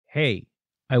Hey,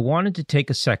 I wanted to take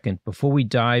a second before we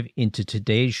dive into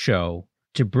today's show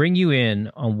to bring you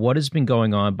in on what has been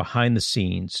going on behind the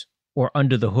scenes, or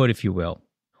under the hood, if you will.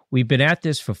 We've been at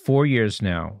this for 4 years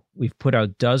now. We've put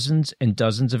out dozens and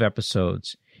dozens of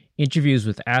episodes, interviews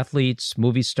with athletes,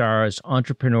 movie stars,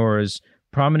 entrepreneurs,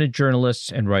 prominent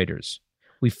journalists, and writers.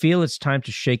 We feel it's time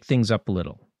to shake things up a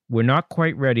little. We're not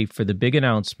quite ready for the big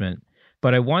announcement,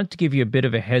 but I want to give you a bit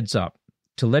of a heads up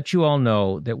to let you all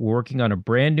know that we're working on a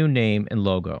brand new name and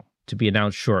logo to be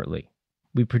announced shortly.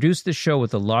 We produced this show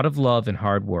with a lot of love and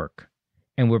hard work,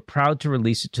 and we're proud to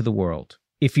release it to the world.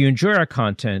 If you enjoy our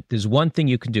content, there's one thing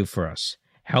you can do for us.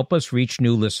 Help us reach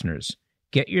new listeners.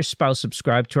 Get your spouse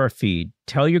subscribed to our feed.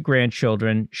 Tell your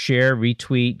grandchildren, share,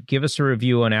 retweet, give us a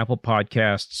review on Apple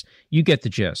Podcasts. You get the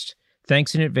gist.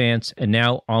 Thanks in advance, and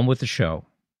now on with the show.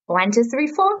 1, 2, 3,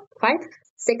 4, 5,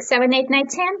 6, 7, 8, 9,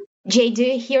 10. Jay, do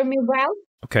you hear me well?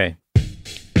 Okay.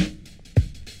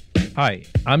 Hi,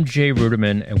 I'm Jay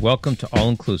Ruderman, and welcome to All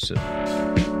Inclusive.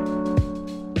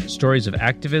 Stories of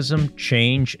activism,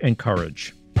 change, and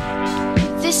courage.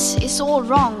 This is all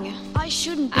wrong. I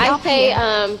shouldn't be I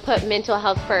say put mental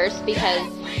health first, because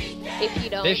if you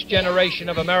don't... This generation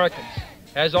of Americans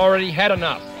has already had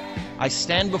enough. I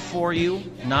stand before you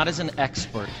not as an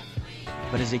expert,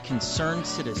 but as a concerned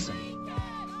citizen.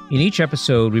 In each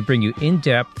episode, we bring you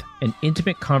in-depth and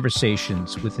intimate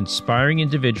conversations with inspiring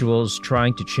individuals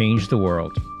trying to change the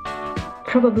world.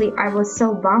 Probably I was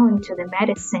so bound to the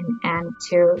medicine and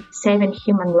to saving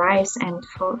human lives and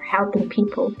for helping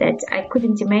people that I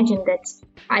couldn't imagine that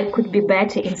I could be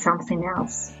better in something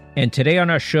else. And today on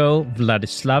our show,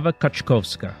 Vladyslava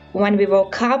Kachkovska. When we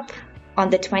woke up on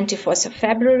the 24th of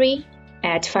February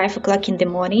at 5 o'clock in the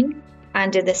morning,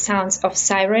 under the sounds of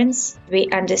sirens, we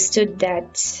understood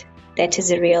that that is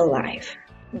a real life.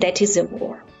 That is a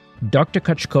war. Dr.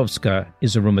 Kachkovska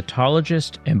is a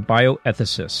rheumatologist and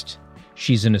bioethicist.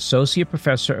 She's an associate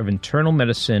professor of internal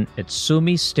medicine at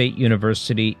Sumy State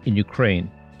University in Ukraine.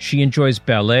 She enjoys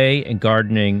ballet and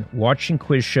gardening, watching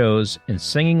quiz shows, and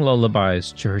singing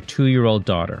lullabies to her 2-year-old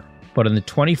daughter. But on the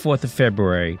 24th of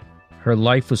February, her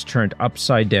life was turned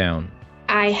upside down.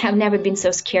 I have never been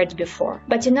so scared before.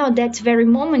 But that very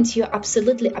moment, you're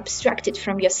absolutely abstracted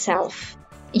from yourself.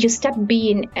 You stop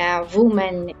being a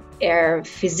woman, a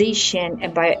physician, a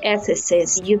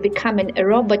bioethicist. You become a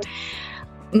robot.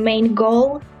 Main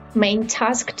goal, main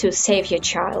task to save your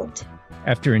child.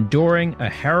 After enduring a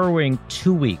harrowing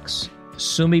 2 weeks,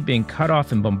 Sumy being cut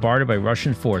off and bombarded by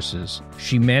Russian forces,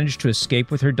 she managed to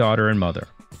escape with her daughter and mother.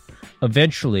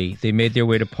 Eventually, they made their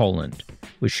way to Poland,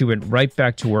 where she went right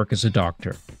back to work as a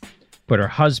doctor. But her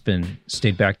husband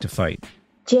stayed back to fight.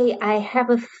 Jay, I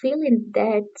have a feeling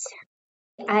that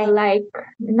I like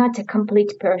not a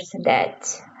complete person,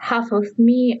 that half of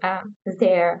me are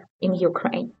there in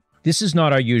Ukraine. This is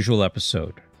not our usual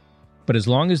episode, but as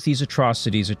long as these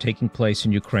atrocities are taking place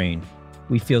in Ukraine,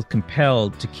 we feel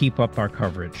compelled to keep up our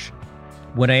coverage.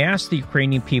 When I asked the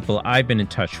Ukrainian people I've been in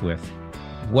touch with,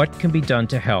 what can be done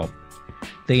to help,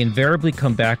 they invariably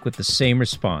come back with the same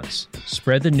response: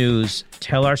 spread the news,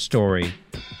 tell our story.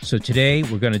 So today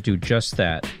we're going to do just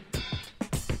that.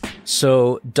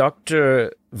 So,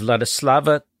 Dr.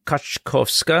 Vladyslava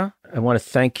Kachkovska, I want to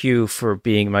thank you for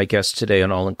being my guest today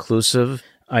on All Inclusive.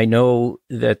 I know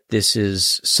that this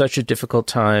is such a difficult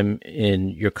time in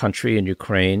your country, in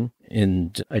Ukraine,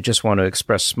 and I just want to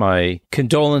express my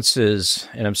condolences,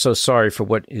 and I'm so sorry for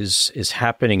what is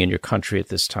happening in your country at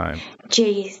this time.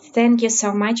 Jay, thank you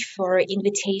so much for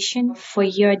invitation, for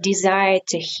your desire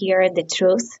to hear the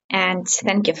truth, and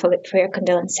thank you for your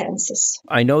condolences.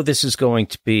 I know this is going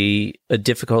to be a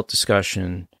difficult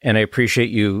discussion, and I appreciate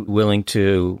you willing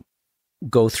to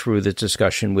go through the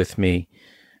discussion with me.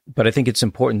 But I think it's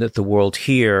important that the world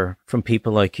hear from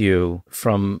people like you,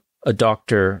 from a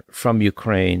doctor from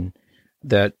Ukraine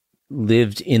that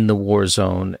lived in the war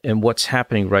zone, and what's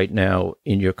happening right now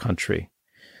in your country.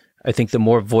 I think the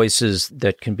more voices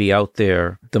that can be out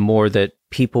there, the more that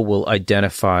people will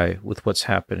identify with what's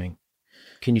happening.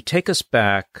 Can you take us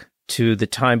back to the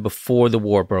time before the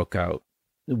war broke out,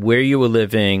 where you were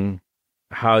living,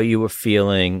 how you were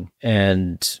feeling,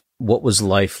 and what was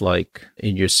life like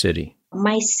in your city?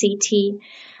 My city,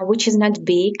 which is not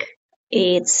big,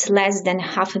 it's less than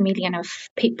 500,000 of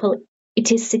people.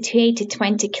 It is situated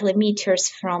 20 kilometers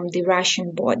from the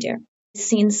Russian border.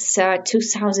 Since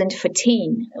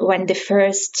 2014, when the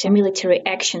first military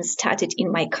actions started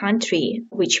in my country,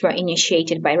 which were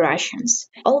initiated by Russians,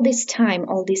 all this time,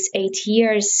 all these 8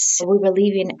 years, we were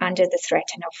living under the threat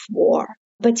of war.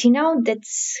 But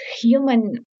that's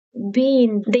human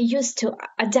being, they used to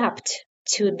adapt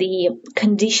to the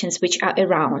conditions which are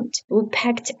around. We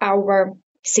packed our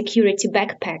security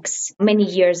backpacks many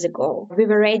years ago. We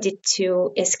were ready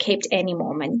to escape any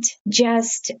moment.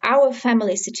 Just our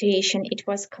family situation, it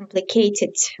was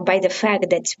complicated by the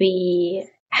fact that we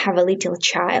have a little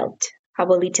child,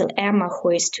 our little Emma, who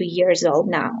is 2 years old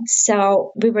now.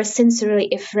 So we were sincerely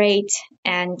afraid,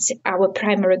 and our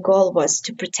primary goal was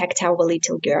to protect our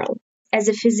little girl. As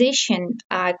a physician,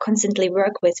 I constantly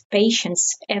work with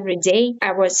patients every day.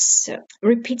 I was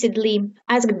repeatedly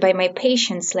asked by my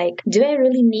patients, like, do I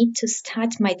really need to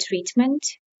start my treatment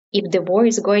if the war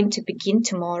is going to begin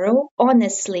tomorrow?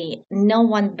 Honestly, no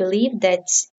one believed that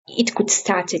it could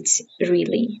start it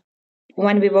really.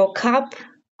 When we woke up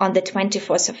on the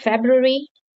 24th of February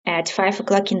at 5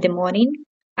 o'clock in the morning,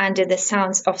 under the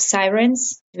sounds of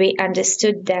sirens, we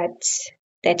understood that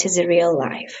that is a real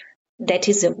life. That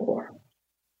is a war.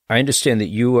 I understand that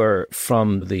you are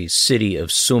from the city of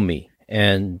Sumy,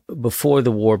 and before the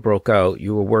war broke out,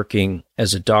 you were working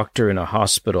as a doctor in a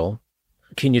hospital.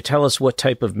 Can you tell us what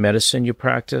type of medicine you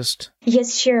practiced?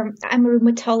 Yes, sure. I'm a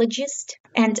rheumatologist,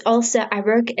 and also I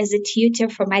work as a tutor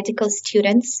for medical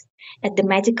students at the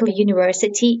medical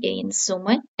university in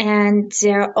Sumy. And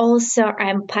also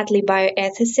I'm partly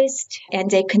bioethicist,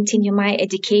 and I continue my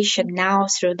education now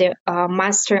through the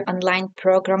master online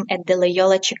program at the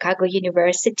Loyola Chicago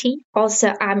University.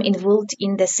 Also, I'm involved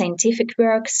in the scientific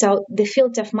work, so the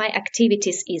field of my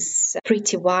activities is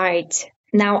pretty wide.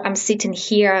 Now I'm sitting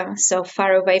here so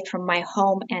far away from my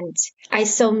home, and I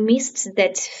so missed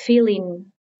that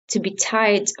feeling to be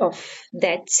tired of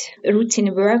that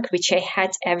routine work which I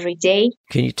had every day.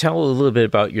 Can you tell a little bit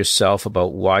about yourself,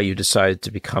 about why you decided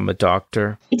to become a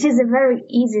doctor? It is a very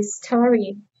easy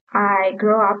story. I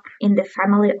grew up in the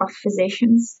family of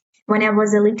physicians. When I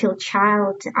was a little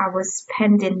child, I was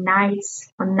spending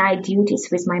nights on night duties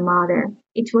with my mother.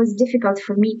 It was difficult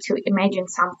for me to imagine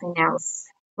something else.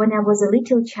 When I was a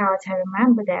little child, I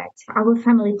remember that our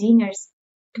family dinners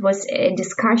was a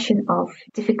discussion of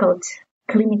difficult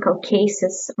clinical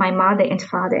cases, my mother and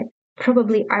father.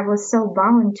 Probably I was so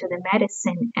bound to the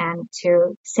medicine and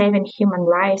to saving human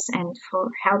lives and for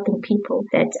helping people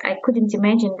that I couldn't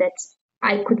imagine that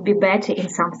I could be better in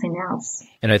something else.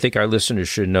 And I think our listeners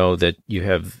should know that you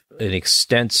have an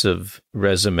extensive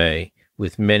resume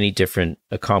with many different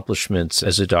accomplishments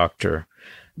as a doctor.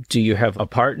 Do you have a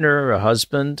partner, a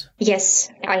husband?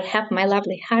 Yes, I have my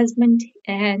lovely husband,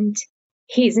 and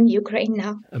he's in Ukraine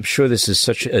now. I'm sure this is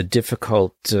such a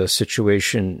difficult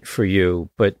situation for you,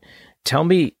 but tell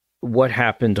me what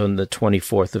happened on the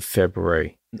 24th of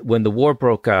February. When the war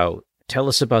broke out, tell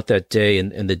us about that day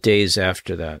and the days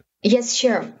after that. Yes,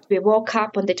 sure. We woke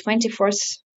up on the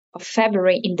 24th of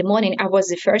February in the morning. I was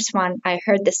the first one. I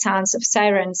heard the sounds of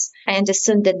sirens. I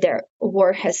understood that the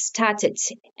war has started.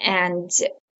 And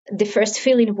the first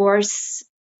feeling was,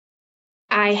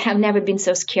 I have never been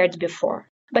so scared before.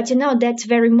 But that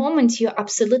very moment, you're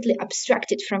absolutely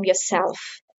abstracted from yourself.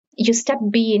 You stop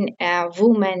being a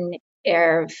woman,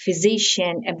 a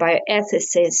physician, a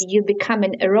bioethicist. You become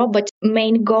a robot.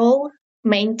 Main goal,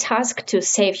 main task to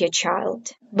save your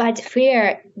child. But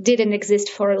fear didn't exist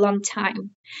for a long time.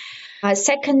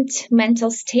 Second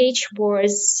mental stage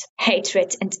was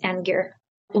hatred and anger.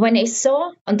 When I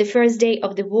saw on the first day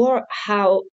of the war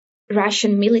how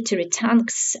Russian military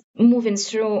tanks moving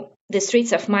through the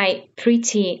streets of my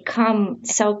pretty, calm,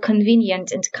 so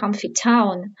convenient and comfy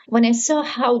town, when I saw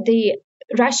how the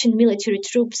Russian military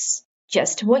troops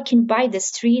just walking by the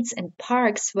streets and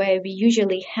parks where we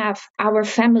usually have our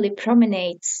family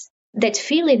promenades, that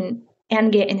feeling,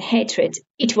 anger and hatred,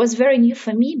 it was very new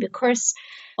for me because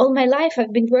all my life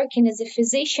I've been working as a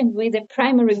physician with a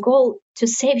primary goal to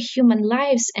save human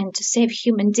lives and to save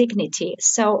human dignity.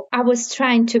 So I was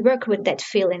trying to work with that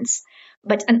feelings,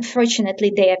 but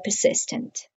unfortunately they are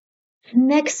persistent.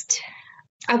 Next,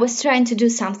 I was trying to do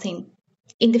something.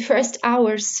 In the first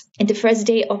hours, in the first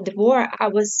day of the war, I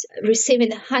was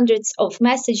receiving hundreds of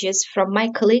messages from my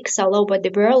colleagues all over the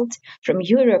world, from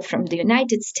Europe, from the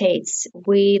United States,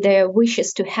 with their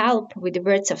wishes to help, with the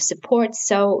words of support.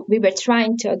 So we were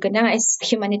trying to organize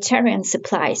humanitarian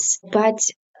supplies. But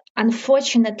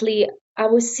unfortunately,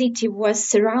 our city was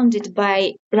surrounded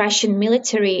by Russian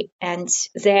military and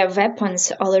their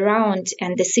weapons all around,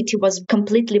 and the city was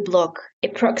completely blocked,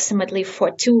 approximately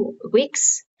for 2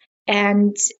 weeks.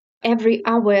 And every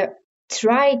hour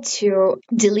tried to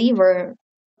deliver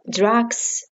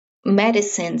drugs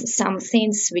medicines, some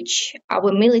things which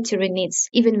our military needs.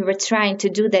 Even we were trying to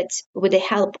do that with the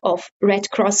help of Red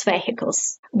Cross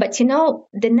vehicles. But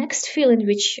the next feeling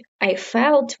which I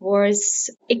felt was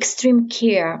extreme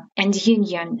care and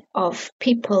union of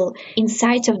people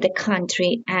inside of the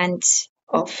country and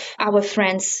of our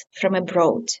friends from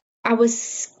abroad. I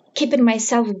was keeping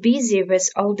myself busy with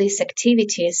all these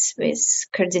activities, with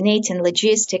coordinating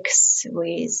logistics,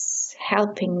 with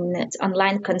helping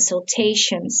online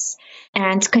consultations,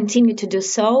 and continue to do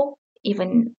so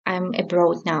even I'm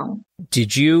abroad now.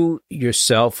 Did you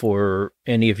yourself or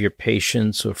any of your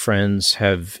patients or friends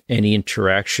have any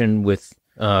interaction with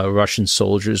Russian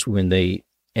soldiers when they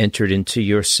entered into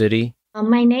your city?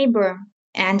 My neighbor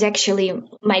and actually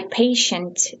my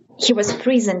patient, he was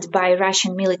imprisoned by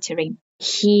Russian military.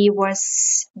 He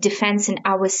was defending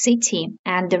our city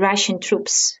and the Russian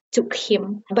troops took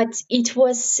him. But it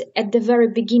was at the very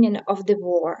beginning of the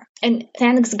war. And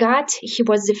thanks God, he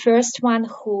was the first one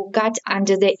who got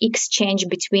under the exchange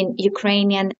between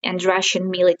Ukrainian and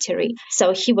Russian military.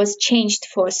 So he was changed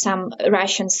for some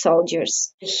Russian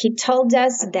soldiers. He told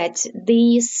us that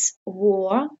this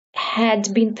war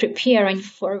had been preparing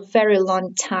for a very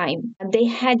long time. They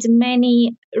had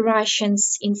many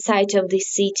Russians inside of the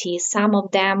city. Some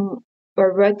of them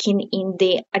were working in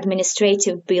the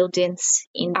administrative buildings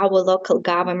in our local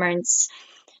governments.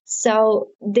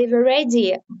 So they were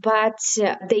ready, but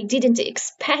they didn't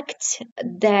expect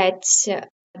that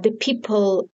the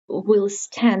people will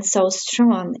stand so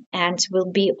strong and will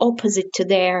be opposite to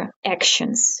their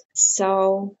actions.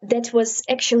 So that was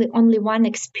actually only one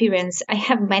experience. I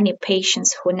have many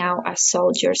patients who now are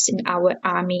soldiers in our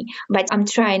army, but I'm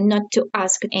trying not to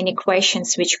ask any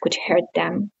questions which could hurt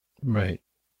them. Right.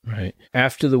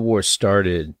 After the war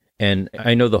started, and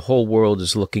I know the whole world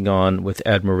is looking on with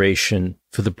admiration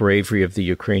for the bravery of the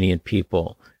Ukrainian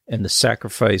people and the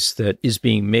sacrifice that is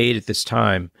being made at this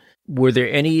time, were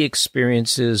there any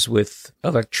experiences with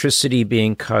electricity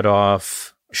being cut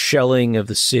off, shelling of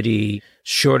the city,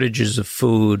 shortages of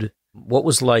food? What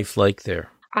was life like there?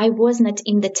 I was not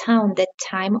in the town that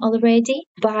time already,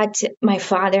 but my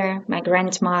father, my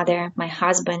grandmother, my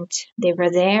husband, they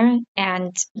were there,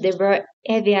 and there were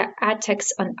heavy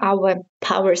attacks on our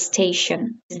power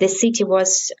station. The city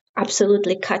was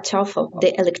absolutely cut off of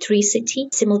the electricity,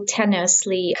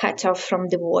 simultaneously cut off from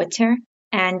the water.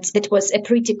 And it was a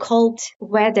pretty cold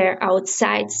weather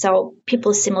outside, so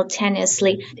people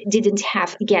simultaneously didn't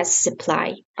have gas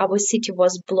supply. Our city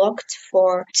was blocked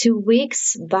for 2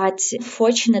 weeks, but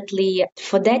fortunately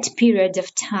for that period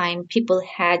of time, people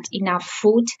had enough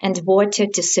food and water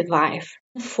to survive.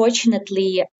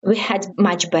 Fortunately, we had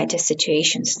much better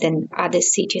situations than other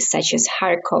cities such as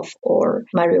Kharkov or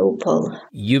Mariupol.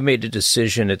 You made a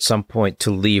decision at some point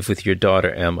to leave with your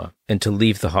daughter, Emma, and to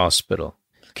leave the hospital.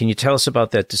 Can you tell us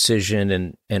about that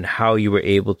decision and how you were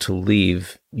able to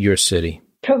leave your city?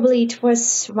 Probably it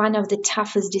was one of the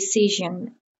toughest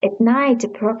decisions. At night,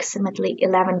 approximately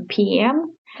 11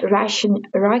 p.m., Russian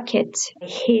rocket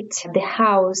hit the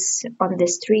house on the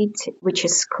street, which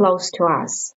is close to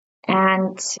us.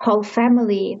 And whole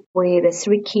family with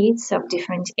 3 kids of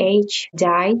different age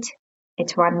died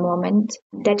at one moment.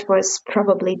 That was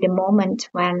probably the moment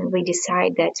when we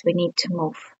decided that we need to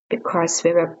move, because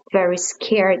we were very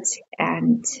scared.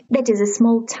 And that is a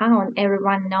small town.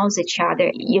 Everyone knows each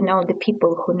other. You know the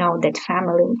people who know that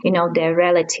family, you know their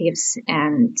relatives.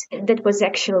 And that was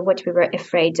actually what we were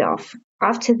afraid of.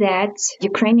 After that,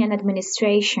 Ukrainian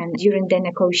administration, during the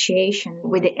negotiation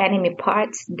with the enemy part,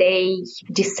 they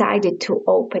decided to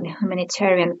open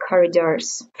humanitarian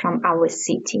corridors from our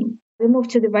city. We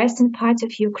moved to the western part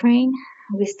of Ukraine.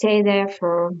 We stayed there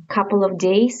for a couple of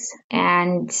days,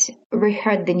 and we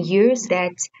heard the news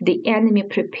that the enemy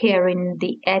preparing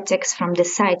the attacks from the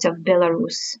side of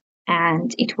Belarus.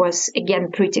 And it was, again,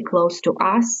 pretty close to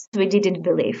us. We didn't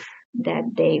believe that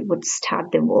they would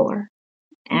start the war.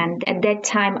 And at that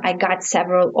time, I got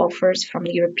several offers from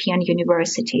European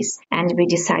universities, and we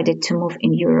decided to move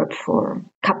in Europe for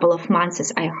a couple of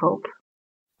months, I hope.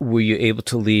 Were you able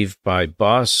to leave by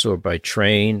bus or by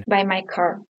train? By my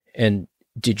car. And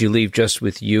did you leave just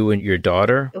with you and your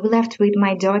daughter? We left with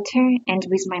my daughter and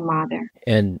with my mother.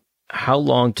 And how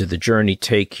long did the journey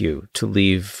take you to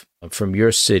leave from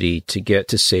your city to get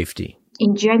to safety?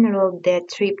 In general, the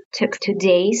trip took 2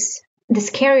 days. The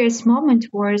scariest moment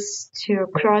was to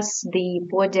cross the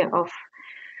border of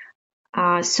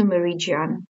Sumy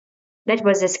region. That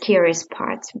was the scariest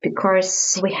part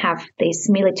because we have these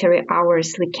military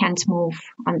hours. We can't move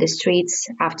on the streets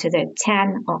after the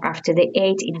 10 or after the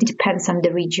 8. It depends on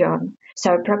the region.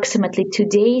 So approximately 2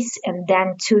 days and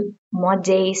then 2 more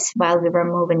days while we were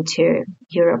moving to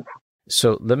Europe.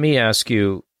 So let me ask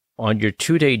you, on your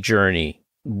 2-day journey,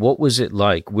 what was it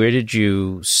like? Where did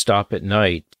you stop at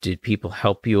night? Did people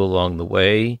help you along the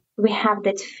way? We have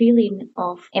that feeling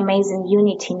of amazing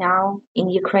unity now in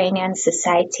Ukrainian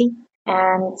society.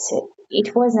 And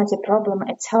it was not a problem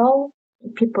at all.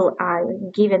 People are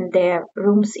given their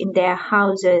rooms in their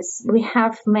houses. We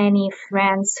have many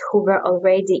friends who were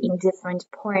already in different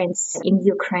points in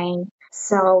Ukraine.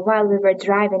 So while we were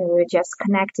driving, we were just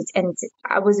connected, and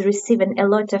I was receiving a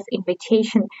lot of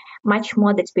invitation, much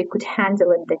more that we could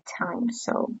handle at that time.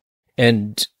 So,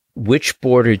 and which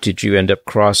border did you end up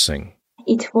crossing?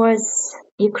 It was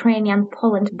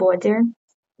Ukrainian-Poland border.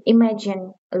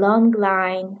 Imagine a long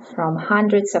line from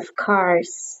hundreds of cars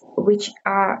which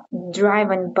are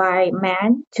driven by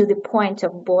men to the point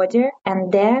of border,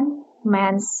 and then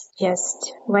men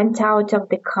just went out of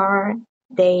the car.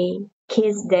 They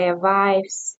kissed their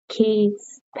wives,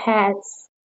 kids, pets,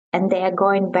 and they are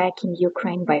going back in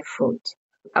Ukraine by foot.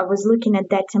 I was looking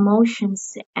at that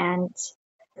emotions, and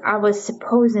I was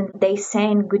supposing they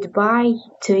saying goodbye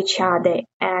to each other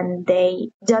and they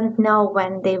don't know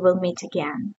when they will meet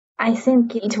again. I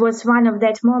think it was one of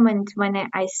that moment when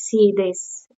I see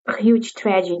this huge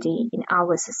tragedy in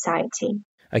our society.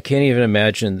 I can't even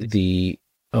imagine the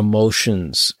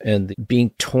emotions and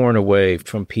being torn away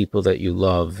from people that you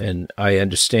love. And I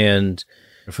understand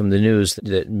from the news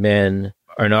that men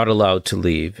are not allowed to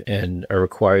leave and are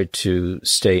required to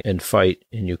stay and fight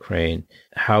in Ukraine.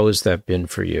 How has that been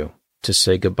for you to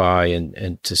say goodbye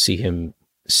and to see him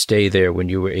stay there when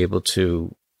you were able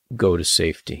to go to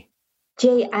safety?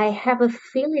 Jay, I have a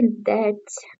feeling that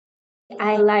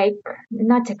I like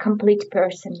not a complete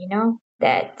person,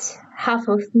 that half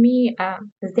of me are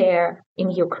there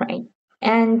in Ukraine.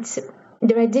 And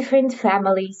there are different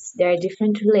families, there are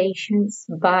different relations,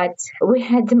 but we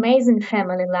had amazing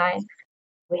family life.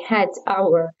 We had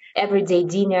our everyday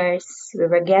dinners. We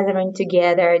were gathering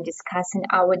together, discussing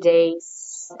our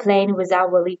days, playing with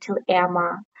our little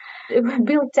Emma. We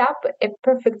built up a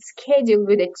perfect schedule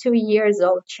with a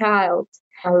 2-year-old child.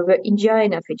 We were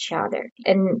enjoying of each other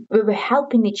and we were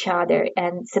helping each other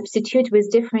and substitute with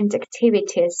different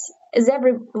activities. As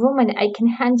every woman, I can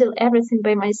handle everything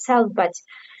by myself, but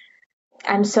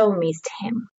I'm so missed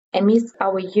him. I miss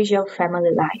our usual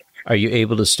family life. Are you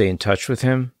able to stay in touch with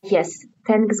him? Yes,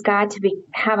 thanks God we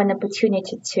have an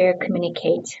opportunity to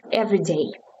communicate every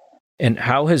day. And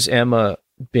how has Emma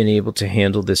been able to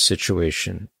handle this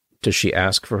situation? Does she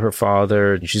ask for her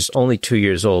father? She's only 2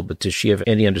 years old, but does she have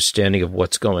any understanding of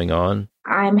what's going on?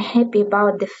 I'm happy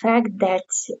about the fact that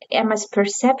Emma's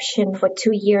perception for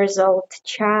 2-year-old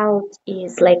child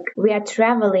is like we are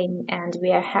traveling and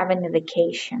we are having a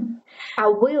vacation. I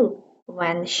will,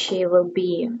 when she will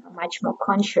be much more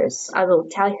conscious, I will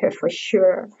tell her for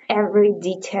sure every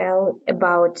detail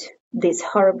about this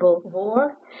horrible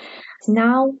war.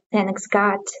 Now, thanks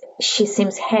God, she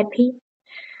seems happy.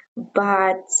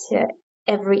 But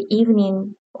every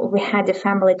evening we had a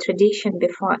family tradition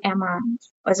before Emma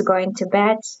was going to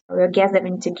bed. We were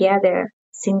gathering together,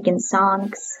 singing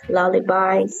songs,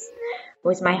 lullabies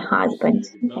with my husband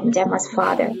and Emma's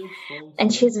father.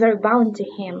 And she's very bound to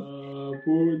him.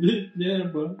 Будет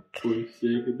небо, пусть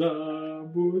всегда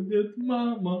будет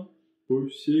мама,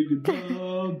 пусть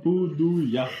всегда буду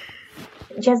я.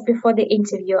 Just before the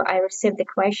interview, I received a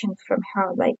question from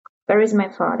her like, where is my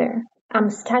father? I'm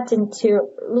starting to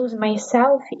lose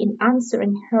myself in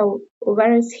answering her,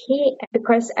 where is he?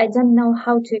 Because I don't know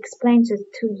how to explain to the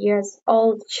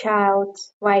 2-year-old child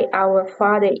why our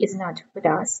father is not with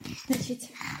us.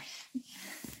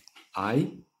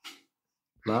 I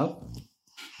love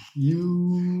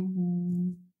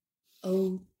you.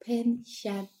 Open,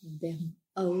 shut them,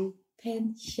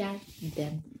 open, shut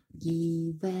them.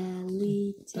 Give a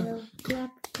little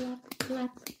clap, clap,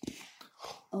 clap.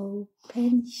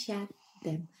 Open, shut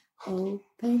them,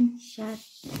 open, shut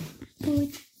them.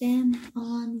 Put them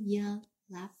on your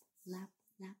lap, lap,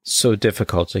 lap. So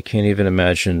difficult. I can't even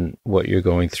imagine what you're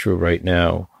going through right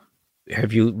now.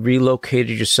 Have you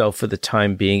relocated yourself for the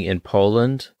time being in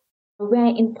Poland?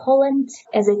 We're in Poland.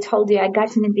 As I told you, I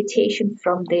got an invitation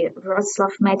from the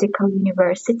Wrocław Medical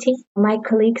University. My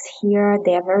colleagues here,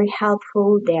 they are very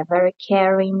helpful. They are very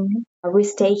caring. We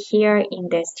stay here in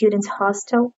the students'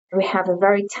 hostel. We have a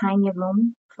very tiny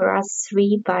room for us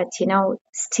three, but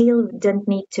still don't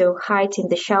need to hide in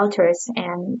the shelters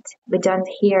and we don't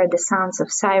hear the sounds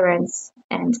of sirens.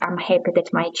 And I'm happy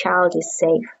that my child is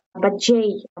safe. But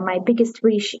Jay, my biggest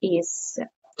wish is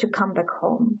to come back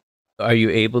home. Are you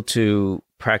able to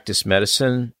practice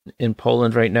medicine in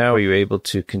Poland right now? Are you able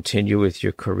to continue with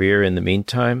your career in the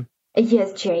meantime?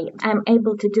 Yes, Jay, I'm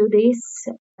able to do this.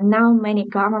 Now many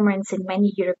governments in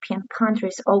many European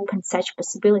countries open such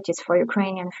possibilities for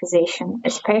Ukrainian physicians,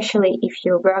 especially if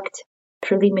you worked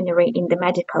preliminary in the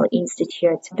medical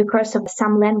institute. Because of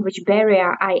some language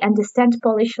barrier, I understand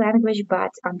Polish language, but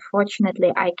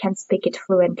unfortunately I can't speak it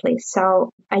fluently.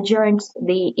 So I joined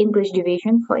the English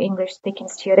division for English-speaking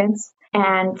students,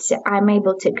 and I'm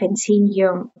able to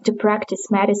continue to practice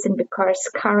medicine because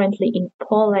currently in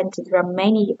Poland there are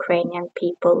many Ukrainian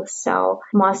people. So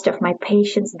most of my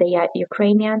patients, they are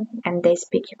Ukrainian and they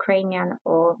speak Ukrainian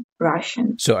or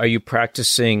Russian. So are you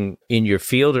practicing in your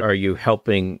field, or are you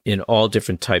helping in all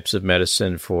different types of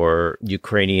medicine for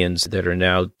Ukrainians that are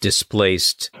now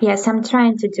displaced? Yes, I'm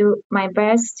trying to do my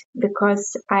best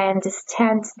because I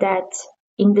understand that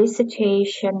in this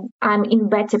situation, I'm in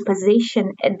better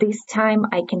position. At this time,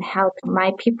 I can help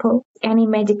my people. Any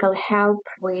medical help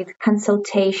with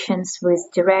consultations, with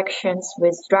directions,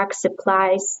 with drug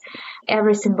supplies,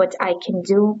 everything what I can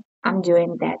do, I'm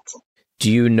doing that.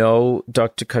 Do you know,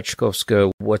 Dr. Kachkovska,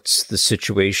 what's the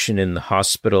situation in the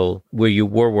hospital where you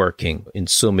were working in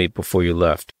Sumy before you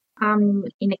left? I'm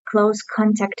in a close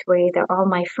contact with all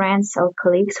my friends, all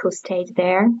colleagues who stayed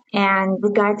there. And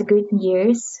we got good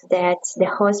news that the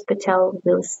hospital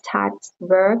will start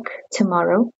work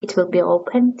tomorrow. It will be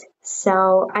opened.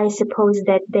 So I suppose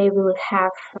that they will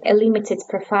have a limited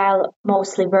profile,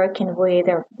 mostly working with,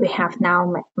 we have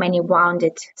now many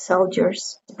wounded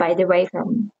soldiers, by the way,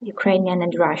 from Ukrainian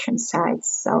and Russian sides.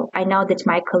 So I know that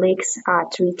my colleagues are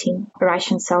treating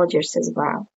Russian soldiers as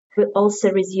well. We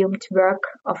also resumed work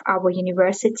of our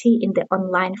university in the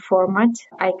online format.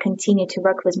 I continue to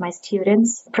work with my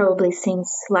students, probably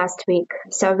since last week.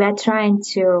 So we're trying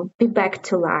to be back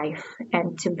to life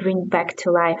and to bring back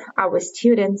to life our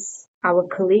students, our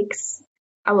colleagues,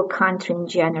 our country in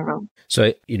general.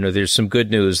 So, there's some good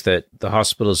news that the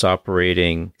hospital is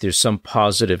operating. There's some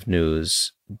positive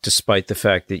news, despite the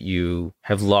fact that you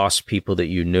have lost people that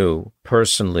you knew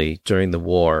personally during the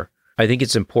war. I think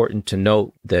it's important to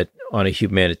note that on a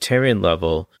humanitarian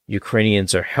level,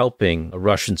 Ukrainians are helping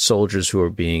Russian soldiers who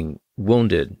are being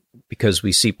wounded, because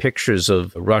we see pictures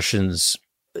of Russians,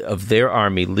 of their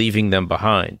army, leaving them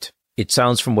behind. It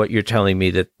sounds from what you're telling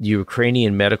me that the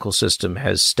Ukrainian medical system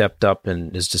has stepped up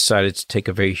and has decided to take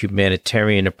a very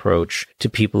humanitarian approach to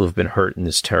people who've been hurt in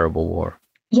this terrible war.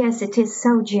 Yes, it is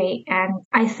so, Jay, and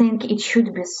I think it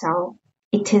should be so.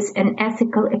 It is an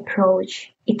ethical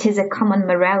approach. It is a common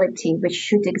morality which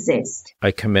should exist.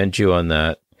 I commend you on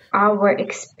that. Our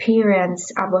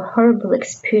experience, our horrible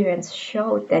experience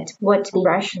showed that what the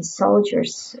Russian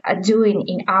soldiers are doing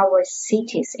in our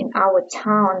cities, in our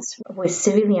towns with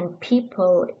civilian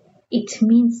people, it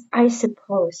means, I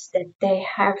suppose, that they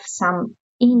have some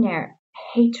inner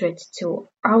hatred to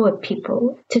our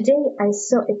people. Today I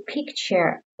saw a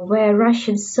picture where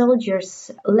Russian soldiers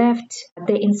left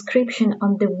the inscription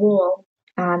on the wall.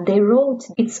 They wrote,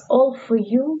 "It's all for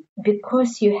you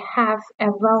because you have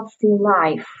a wealthy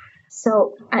life."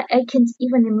 So I can't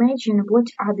even imagine what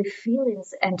are the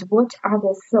feelings and what are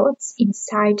the thoughts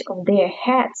inside of their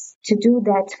heads to do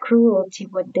that cruelty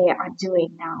what they are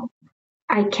doing now.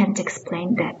 I can't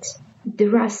explain that.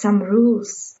 There are some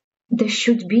rules. There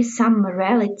should be some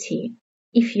morality.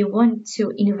 If you want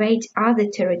to invade other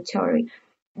territory,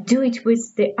 do it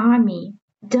with the army.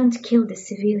 Don't kill the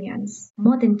civilians.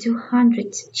 More than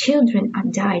 200 children are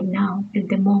dying now at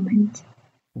the moment.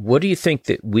 What do you think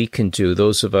that we can do,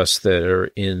 those of us that are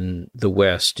in the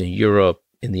West, in Europe,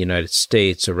 in the United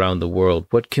States, around the world?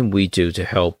 What can we do to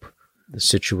help the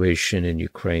situation in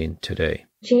Ukraine today?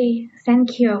 Jay,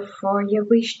 thank you for your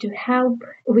wish to help.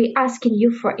 We're asking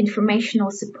you for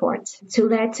informational support to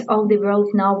let all the world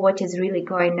know what is really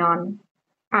going on.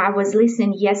 I was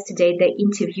listening yesterday the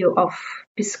interview of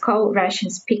Peskov, Russian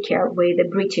speaker, with a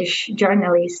British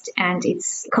journalist, and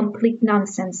it's complete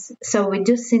nonsense. So we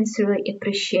do sincerely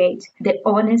appreciate the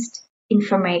honest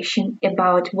information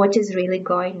about what is really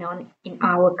going on in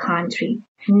our country.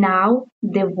 Now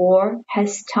the war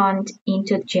has turned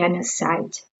into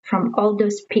genocide. From all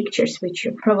those pictures which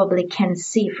you probably can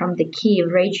see from the Kiev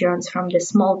regions, from the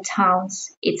small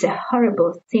towns, it's a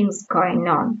horrible things going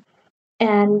on.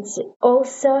 And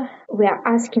also, we are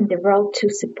asking the world to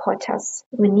support us.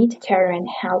 We need care and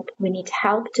help. We need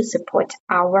help to support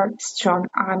our strong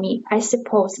army. I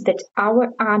suppose that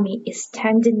our army is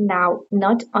standing now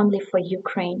not only for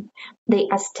Ukraine. They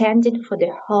are standing for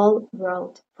the whole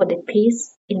world, for the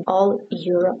peace in all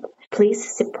Europe. Please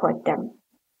support them.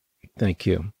 Thank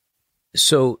you.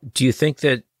 So do you think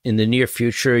that in the near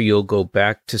future you'll go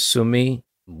back to Sumy?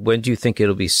 When do you think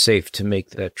it'll be safe to make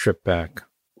that trip back?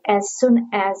 As soon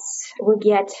as we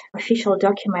get official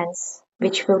documents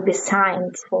which will be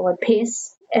signed for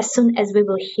peace, as soon as we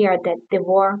will hear that the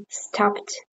war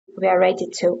stopped, we are ready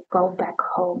to go back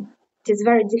home. It is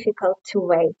very difficult to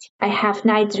wait. I have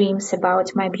night dreams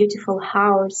about my beautiful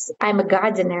house. I'm a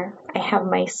gardener. I have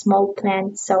my small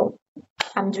plants, so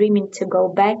I'm dreaming to go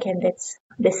back, and it's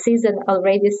the season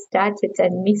already started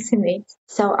and missing it.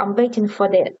 So I'm waiting for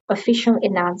the official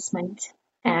announcement.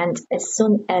 And as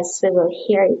soon as we will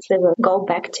hear it, we will go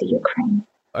back to Ukraine.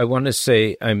 I want to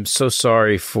say I'm so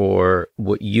sorry for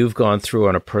what you've gone through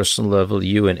on a personal level,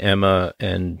 you and Emma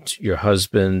and your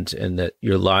husband, and that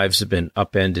your lives have been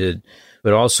upended,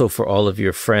 but also for all of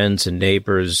your friends and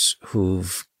neighbors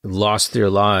who've lost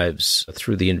their lives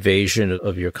through the invasion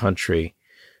of your country.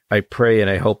 I pray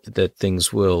and I hope that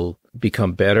things will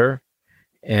become better.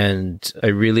 And I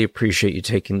really appreciate you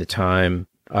taking the time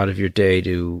out of your day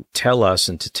to tell us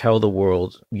and to tell the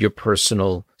world your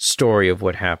personal story of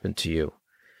what happened to you.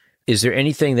 Is there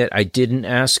anything that I didn't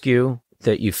ask you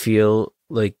that you feel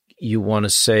like you want to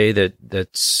say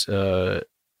that's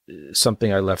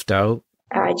something I left out?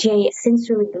 Jay, I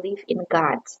sincerely believe in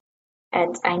God,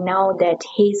 and I know that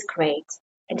He's great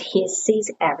and He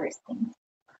sees everything.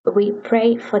 We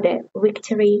pray for the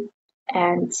victory,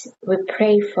 and we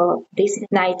pray for this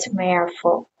nightmare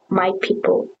for my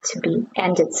people to be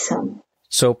ended soon.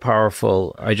 So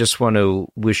powerful. I just want to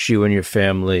wish you and your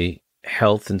family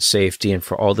health and safety, and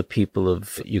for all the people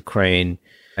of Ukraine.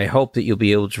 I hope that you'll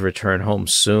be able to return home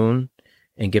soon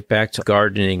and get back to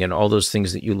gardening and all those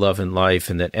things that you love in life,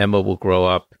 and that Emma will grow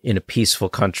up in a peaceful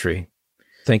country.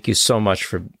 Thank you so much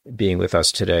for being with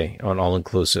us today on All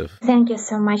Inclusive. Thank you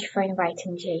so much for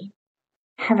inviting Jay.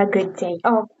 Have a good day.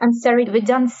 Oh, I'm sorry, we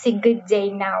don't see good day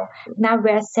now. Now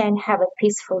we're saying have a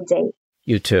peaceful day.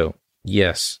 You too.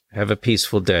 Yes, have a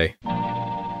peaceful day.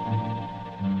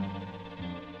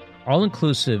 All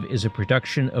Inclusive is a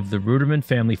production of the Ruderman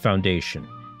Family Foundation.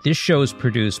 This show is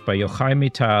produced by Yochai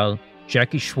Maital,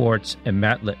 Jackie Schwartz, and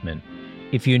Matt Littman.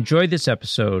 If you enjoyed this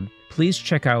episode, please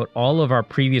check out all of our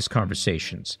previous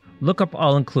conversations. Look up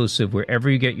All Inclusive wherever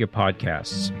you get your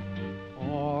podcasts.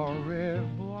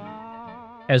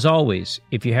 As always,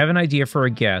 if you have an idea for a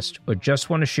guest or just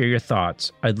want to share your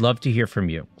thoughts, I'd love to hear from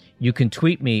you. You can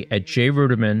tweet me at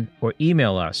jruderman or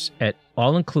email us at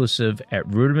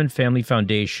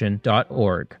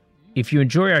allinclusive@rudermanfamilyfoundation.org. If you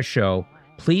enjoy our show,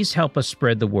 please help us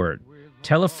spread the word.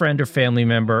 Tell a friend or family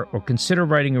member, or consider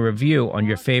writing a review on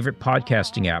your favorite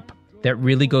podcasting app. That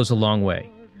really goes a long way.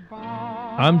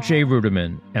 I'm Jay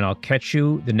Ruderman, and I'll catch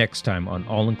you the next time on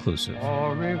All Inclusive.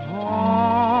 Au revoir,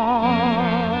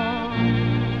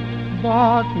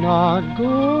 but not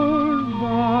good.